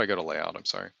no, if I go to layout, I'm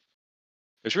sorry.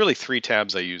 There's really 3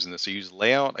 tabs I use in this. I use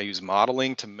layout, I use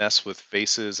modeling to mess with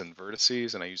faces and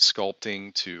vertices, and I use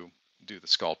sculpting to do the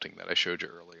sculpting that I showed you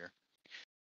earlier.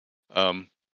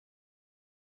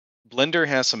 Blender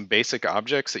has some basic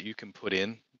objects that you can put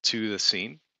in to the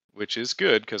scene, which is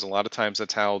good because a lot of times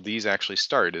that's how these actually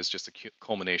start, is just a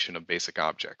culmination of basic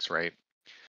objects, right?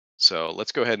 So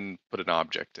let's go ahead and put an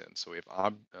object in. So we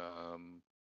have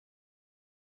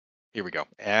here we go,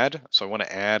 add. So I want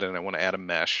to add, and I want to add a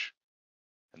mesh.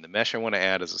 And the mesh I want to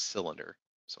add is a cylinder.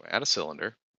 So add a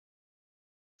cylinder.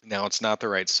 Now it's not the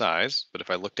right size, but if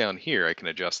I look down here, I can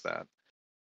adjust that.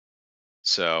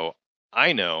 So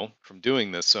I know from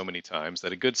doing this so many times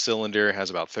that a good cylinder has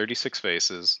about 36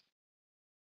 faces.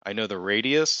 I know the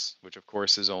radius, which of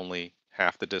course is only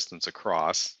half the distance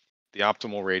across. The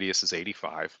optimal radius is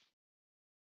 85.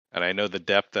 And I know the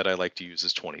depth that I like to use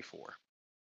is 24.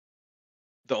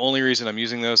 The only reason I'm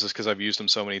using those is because I've used them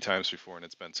so many times before and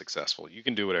it's been successful. You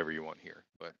can do whatever you want here,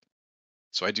 but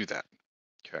so I do that.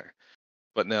 Okay.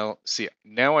 But now, see,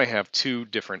 now I have 2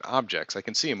 different objects. I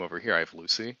can see them over here. I have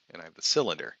Lucy and I have the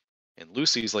cylinder. And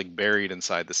Lucy's like buried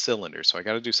inside the cylinder, so I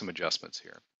got to do some adjustments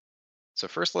here. So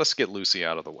first, let's get Lucy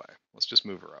out of the way. Let's just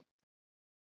move her up.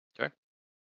 Okay.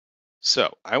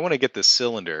 So I want to get this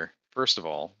cylinder, first of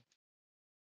all,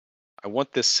 I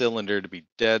want this cylinder to be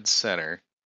dead center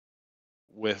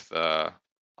with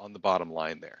on the bottom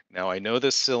line there. Now I know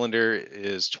this cylinder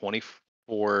is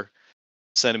 24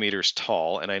 centimeters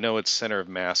tall, and I know its center of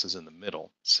mass is in the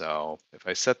middle. So if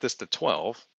I set this to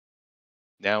 12,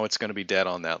 now it's going to be dead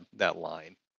on that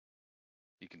line.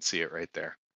 You can see it right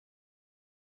there.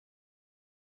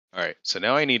 All right, so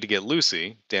now I need to get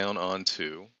Lucy down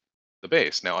onto the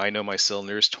base. Now I know my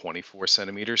cylinder is 24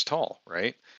 centimeters tall,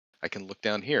 right? I can look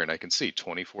down here and I can see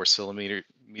 24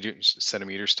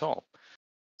 centimeters tall.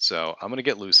 So I'm going to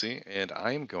get Lucy and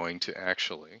I'm going to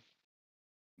actually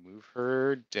move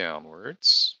her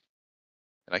downwards.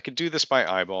 And I could do this by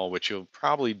eyeball, which you'll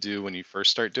probably do when you first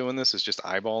start doing this, is just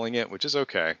eyeballing it, which is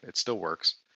okay. It still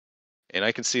works. And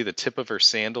I can see the tip of her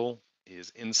sandal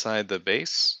is inside the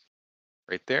base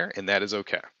right there, and that is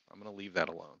okay. I'm going to leave that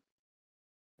alone.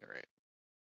 All right.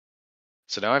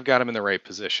 So now I've got him in the right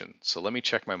position. So let me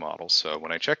check my model. So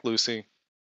when I check Lucy,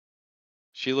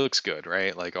 she looks good,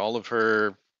 right? Like all of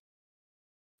her,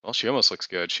 well, she almost looks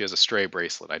good. She has a stray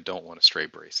bracelet. I don't want a stray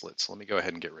bracelet. So let me go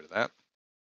ahead and get rid of that.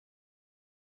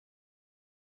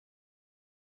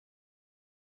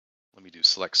 Let me do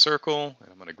select circle, and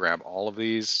I'm going to grab all of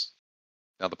these.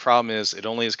 Now the problem is it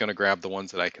only is going to grab the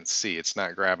ones that I can see. It's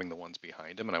not grabbing the ones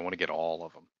behind them, and I want to get all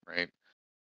of them, right?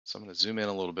 So I'm going to zoom in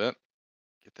a little bit,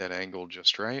 get that angle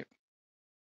just right.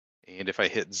 And if I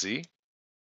hit Z,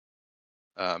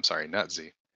 I'm sorry, not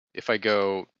Z. If I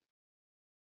go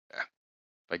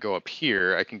up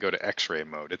here, I can go to X-ray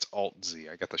mode. It's Alt Z.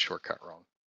 I got the shortcut wrong.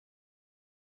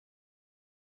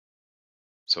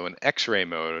 So in X-ray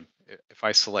mode, if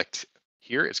I select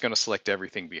here, it's going to select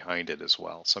everything behind it as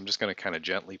well. So I'm just going to kind of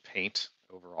gently paint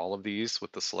over all of these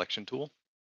with the selection tool.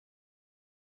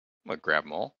 I'm going to grab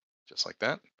them all just like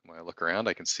that. When I look around,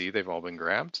 I can see they've all been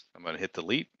grabbed. I'm going to hit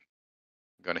delete.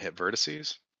 I'm going to hit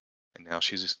vertices. And now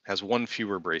she has one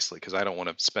fewer bracelet because I don't want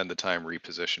to spend the time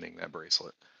repositioning that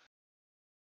bracelet.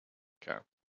 Okay.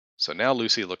 So now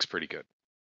Lucy looks pretty good.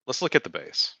 Let's look at the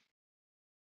base.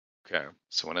 Okay.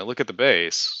 So when I look at the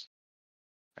base,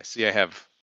 I see I have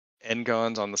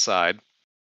n-gons on the side.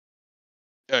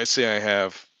 I see I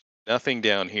have nothing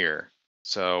down here.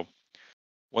 So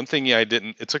one thing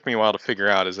it took me a while to figure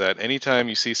out is that anytime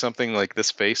you see something like this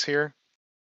face here,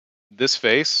 this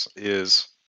face is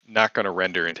not going to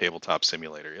render in Tabletop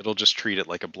Simulator. It'll just treat it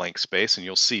like a blank space and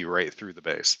you'll see right through the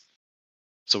base.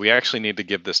 So we actually need to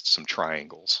give this some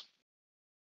triangles.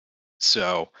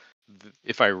 So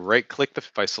if I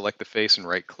if I select the face and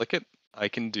right click it, I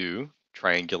can do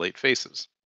triangulate faces.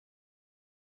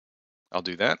 I'll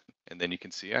do that. And then you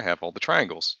can see I have all the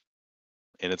triangles.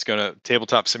 And it's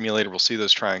Tabletop Simulator will see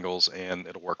those triangles and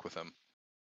it'll work with them.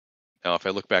 Now, if I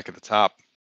look back at the top,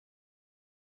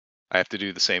 I have to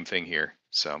do the same thing here.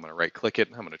 So I'm going to right click it.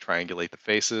 I'm going to triangulate the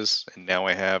faces, and now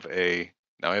I have a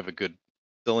good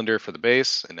cylinder for the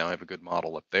base, and now I have a good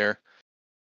model up there.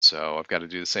 So I've got to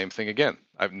do the same thing again.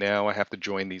 I have to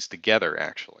join these together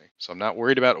actually. So I'm not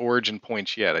worried about origin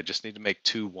points yet. I just need to make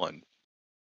 2 1.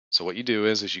 So what you do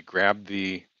is you grab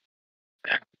the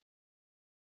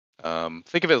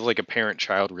think of it as like a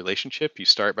parent-child relationship. You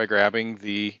start by grabbing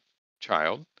the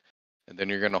child, and then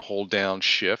you're going to hold down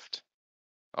Shift.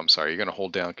 I'm sorry, you're going to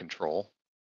hold down Control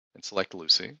and select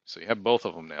Lucy. So you have both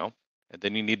of them now, and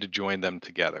then you need to join them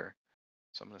together.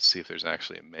 So I'm going to see if there's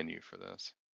actually a menu for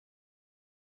this.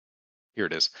 Here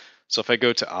it is. So if I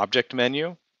go to Object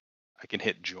Menu, I can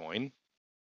hit Join,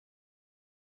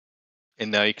 and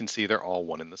now you can see they're all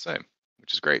one and the same,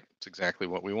 which is great. It's exactly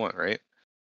what we want, right?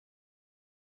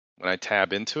 When I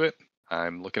tab into it,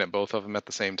 I'm looking at both of them at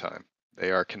the same time.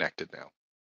 They are connected now.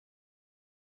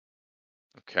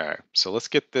 Okay, so let's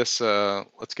get this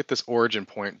origin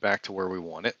point back to where we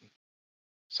want it.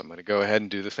 So I'm going to go ahead and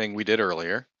do the thing we did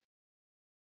earlier.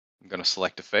 I'm going to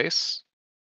select a face.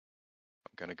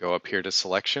 I'm going to go up here to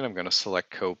selection. I'm going to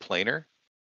select coplanar,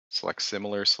 select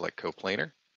similar, select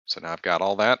coplanar. So now I've got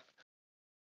all that.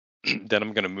 Then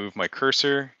I'm going to move my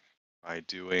cursor by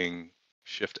doing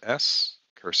Shift S,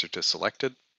 cursor to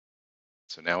selected.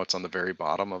 So now it's on the very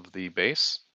bottom of the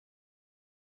base.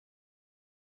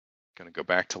 Going to go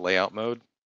back to layout mode.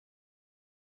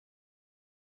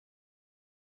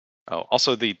 Oh,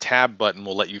 also the tab button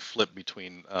will let you flip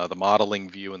between the modeling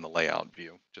view and the layout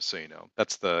view, just so you know.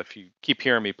 If you keep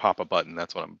hearing me pop a button,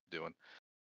 that's what I'm doing.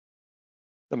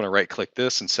 I'm going to right click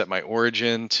this and set my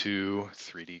origin to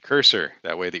 3D cursor.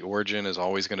 That way the origin is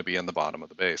always going to be on the bottom of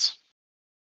the base.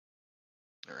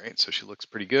 All right, so she looks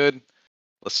pretty good.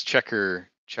 Let's check her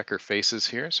faces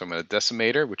here. So I'm going to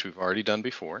decimate her, which we've already done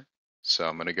before. So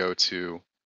I'm going to go to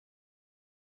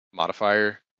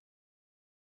modifier,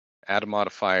 add a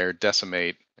modifier,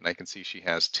 decimate, and I can see she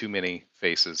has too many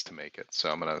faces to make it. So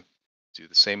I'm going to do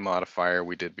the same modifier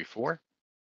we did before.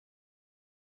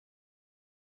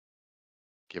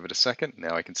 Give it a second.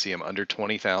 Now I can see I'm under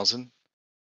 20,000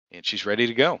 and she's ready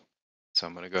to go. So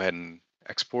I'm going to go ahead and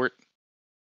export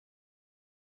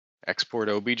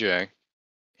OBJ,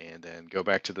 and then go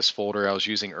back to this folder I was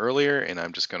using earlier, and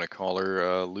I'm just going to call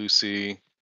her Lucy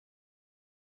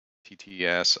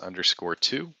TTS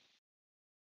 _2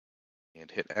 and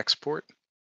hit export.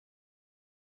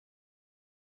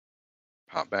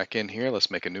 Pop back in here.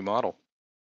 Let's make a new model.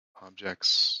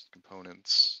 Objects,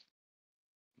 components,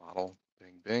 model,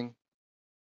 bing, bing.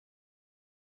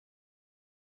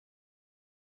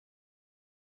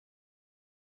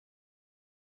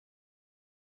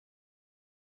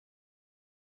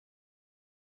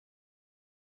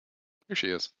 Here she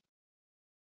is.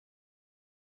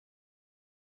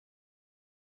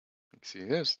 You can see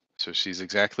it is. So she's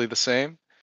exactly the same.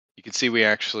 You can see we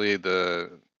actually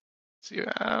see,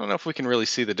 I don't know if we can really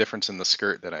see the difference in the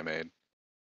skirt that I made,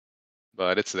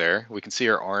 but it's there. We can see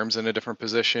her arms in a different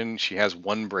position. She has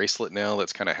one bracelet now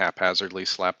that's kind of haphazardly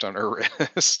slapped on her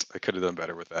wrist. I could have done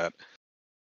better with that.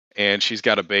 And she's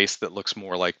got a base that looks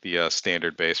more like the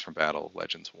standard base from Battle of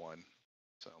Legends 1.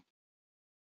 So,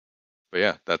 but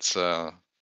yeah, that's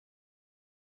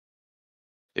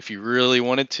if you really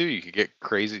wanted to, you could get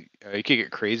crazy. You could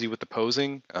get crazy with the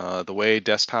posing. The way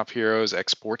Desktop Heroes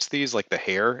exports these, like the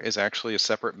hair is actually a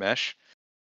separate mesh.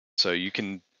 So you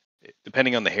can,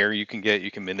 depending on the hair you can get,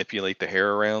 you can manipulate the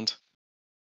hair around.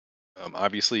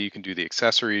 Obviously, you can do the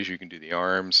accessories, you can do the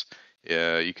arms.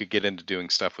 You could get into doing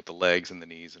stuff with the legs and the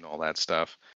knees and all that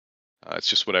stuff. It's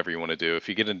just whatever you want to do. If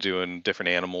you get into doing different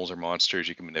animals or monsters,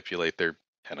 you can manipulate their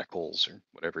tentacles or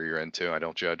whatever you're into. I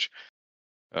don't judge.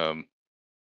 Um,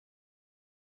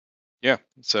 yeah,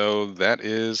 so that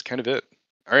is kind of it.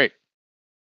 All right.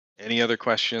 Any other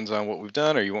questions on what we've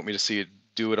done, or you want me to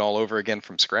do it all over again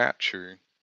from scratch, or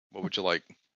what would you like?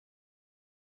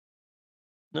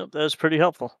 Nope, that was pretty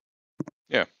helpful.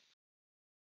 Yeah.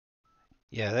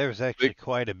 Yeah, there's actually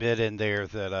quite a bit in there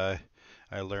that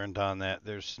I learned on that.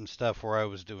 There's some stuff where I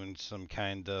was doing some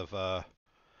kind of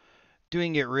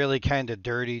doing it really kind of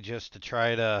dirty just to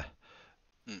try to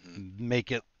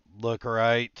make it look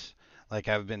right. Like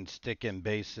I've been sticking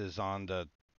bases on the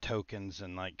tokens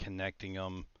and like connecting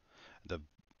them, the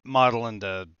modeling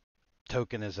the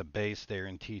token as a base there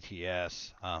in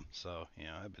TTS. So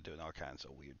I've been doing all kinds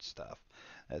of weird stuff.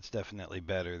 That's definitely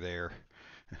better there.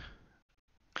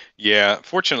 Yeah,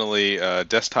 fortunately,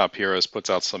 Desktop Heroes puts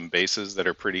out some bases that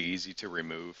are pretty easy to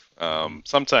remove.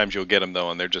 Sometimes you'll get them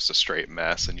though, and they're just a straight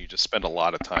mess, and you just spend a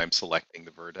lot of time selecting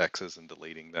the vertexes and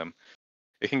deleting them.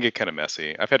 It can get kind of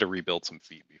messy. I've had to rebuild some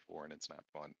feet before, and it's not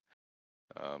fun.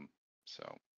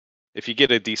 So, if you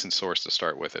get a decent source to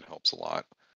start with, it helps a lot.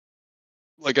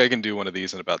 Like I can do one of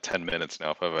these in about 10 minutes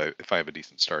now if I have a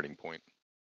decent starting point.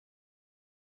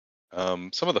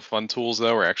 Some of the fun tools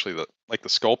though are actually the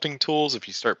sculpting tools. If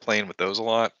you start playing with those a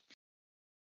lot,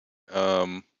 all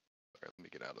right, let me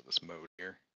get out of this mode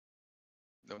here.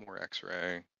 No more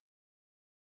X-ray.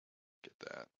 Get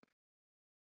that.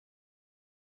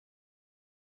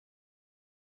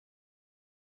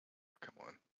 Come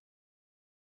on.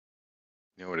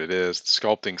 You know what it is?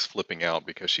 Sculpting's flipping out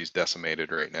because she's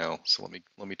decimated right now. So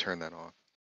let me turn that off.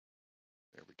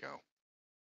 There we go.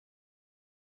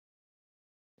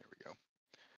 There we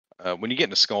go. When you get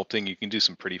into sculpting, you can do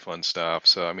some pretty fun stuff.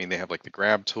 So I mean, they have like the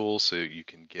grab tool, so you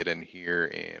can get in here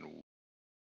and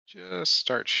just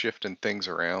start shifting things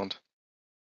around.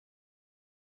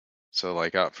 So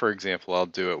like, for example, I'll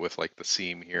do it with like the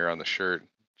seam here on the shirt.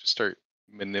 Just start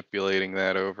manipulating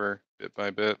that over bit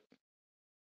by bit.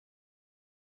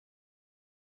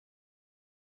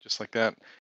 Just like that.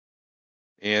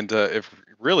 And if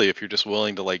you're just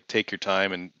willing to like take your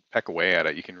time and peck away at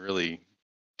it, you can really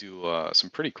do some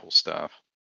pretty cool stuff.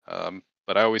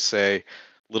 But I always say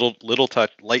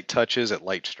light touches at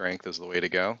light strength is the way to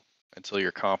go until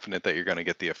you're confident that you're going to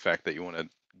get the effect that you want to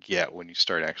get when you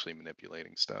start actually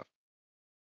manipulating stuff.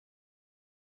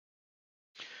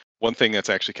 One thing that's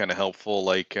actually kind of helpful,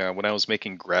 like when I was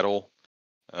making Gretel,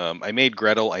 I made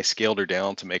Gretel, I scaled her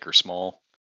down to make her small.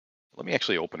 Let me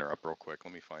actually open her up real quick.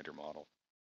 Let me find her model.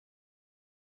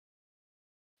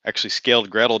 Actually scaled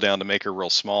Gretel down to make her real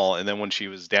small, and then when she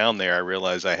was down there, I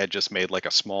realized I had just made like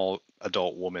a small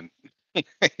adult woman.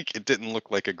 It didn't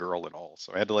look like a girl at all,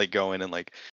 so I had to like go in and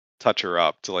like touch her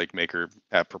up to like make her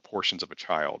have proportions of a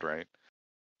child, right?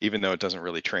 Even though it doesn't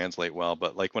really translate well,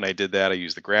 but like when I did that, I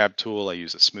used the grab tool, I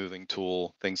used a smoothing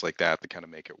tool, things like that to kind of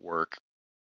make it work.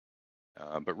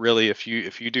 But really, if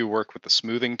you do work with the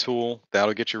smoothing tool,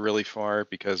 that'll get you really far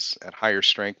because at higher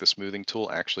strength, the smoothing tool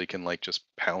actually can like just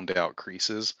pound out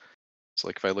creases. So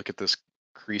like if I look at this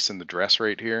crease in the dress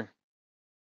right here,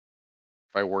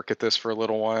 if I work at this for a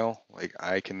little while, like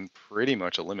I can pretty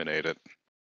much eliminate it.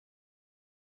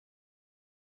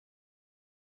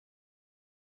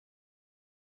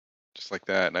 Just like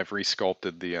that, and I've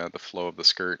resculpted the flow of the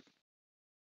skirt.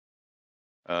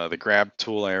 The grab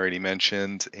tool I already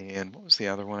mentioned, and what was the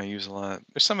other one I use a lot?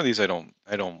 There's some of these haven't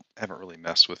really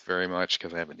messed with very much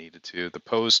because I haven't needed to. The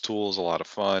pose tool is a lot of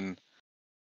fun.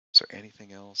 Is there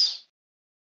anything else?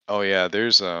 Oh yeah,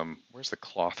 there's where's the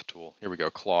cloth tool? Here we go,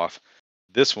 cloth.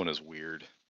 This one is weird.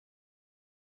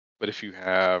 But if you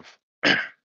have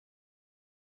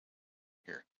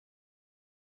here,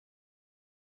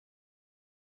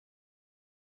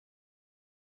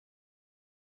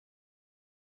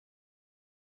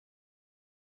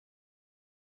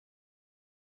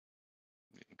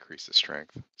 increase the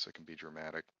strength so it can be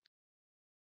dramatic.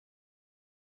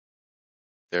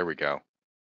 There we go.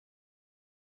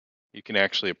 You can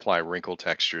actually apply wrinkle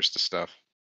textures to stuff.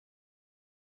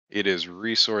 It is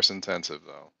resource intensive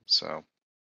though, so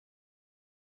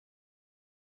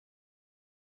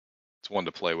it's one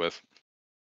to play with.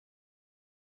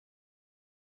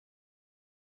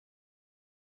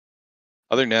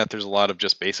 Other than that, there's a lot of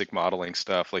just basic modeling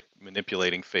stuff like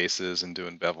manipulating faces and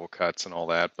doing bevel cuts and all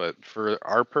that. But for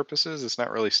our purposes, it's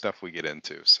not really stuff we get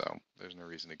into, so there's no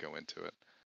reason to go into it.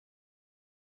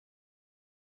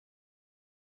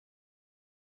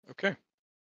 Okay.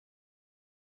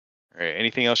 All right.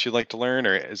 Anything else you'd like to learn,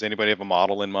 or does anybody have a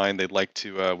model in mind they'd like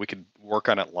to? We could work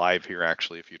on it live here,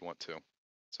 actually, if you'd want to.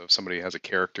 So if somebody has a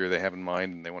character they have in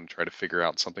mind and they want to try to figure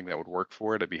out something that would work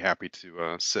for it, I'd be happy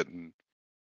to sit and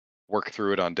work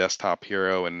through it on Desktop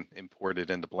Hero and import it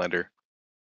into Blender.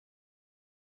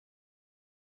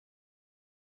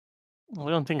 I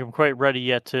don't think I'm quite ready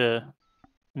yet to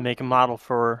make a model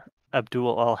for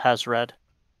Abdul Al Hazred.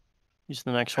 He's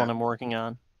the next one I'm working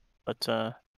on,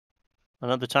 but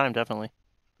another time definitely.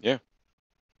 Yeah.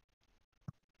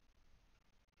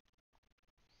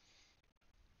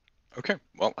 Okay.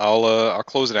 Well, I'll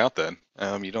close it out then.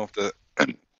 You don't have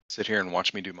to sit here and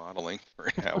watch me do modeling for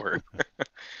an hour.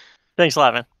 Thanks a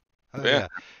lot, man. Oh Yeah.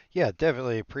 yeah,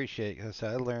 definitely appreciate this.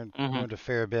 I Mhm. learned a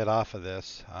fair bit off of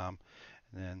this. And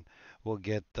then we'll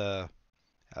get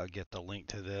I'll get the link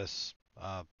to this,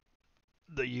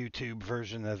 the YouTube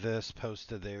version of this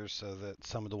posted there, so that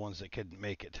some of the ones that couldn't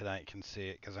make it tonight can see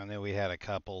it. Because I know we had a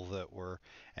couple that were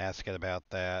asking about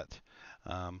that.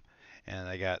 And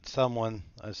I got someone,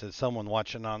 I said someone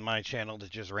watching on my channel that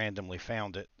just randomly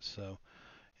found it. So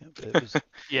it was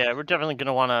Yeah, we're definitely going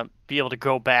to want to be able to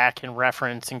go back and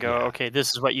reference and go, Yeah. okay, this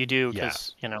is what you do, yeah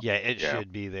because, you know. yeah it Yeah.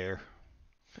 should be there.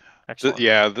 Excellent.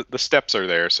 The steps are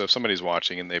there. So if somebody's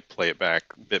watching and they play it back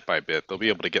bit by bit, they'll be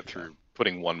able to get through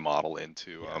putting one model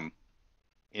into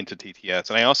TTS.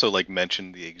 And I also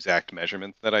mentioned the exact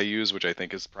measurement that I use, which I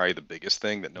think is probably the biggest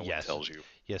thing that no one tells you.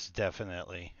 Yes,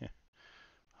 definitely.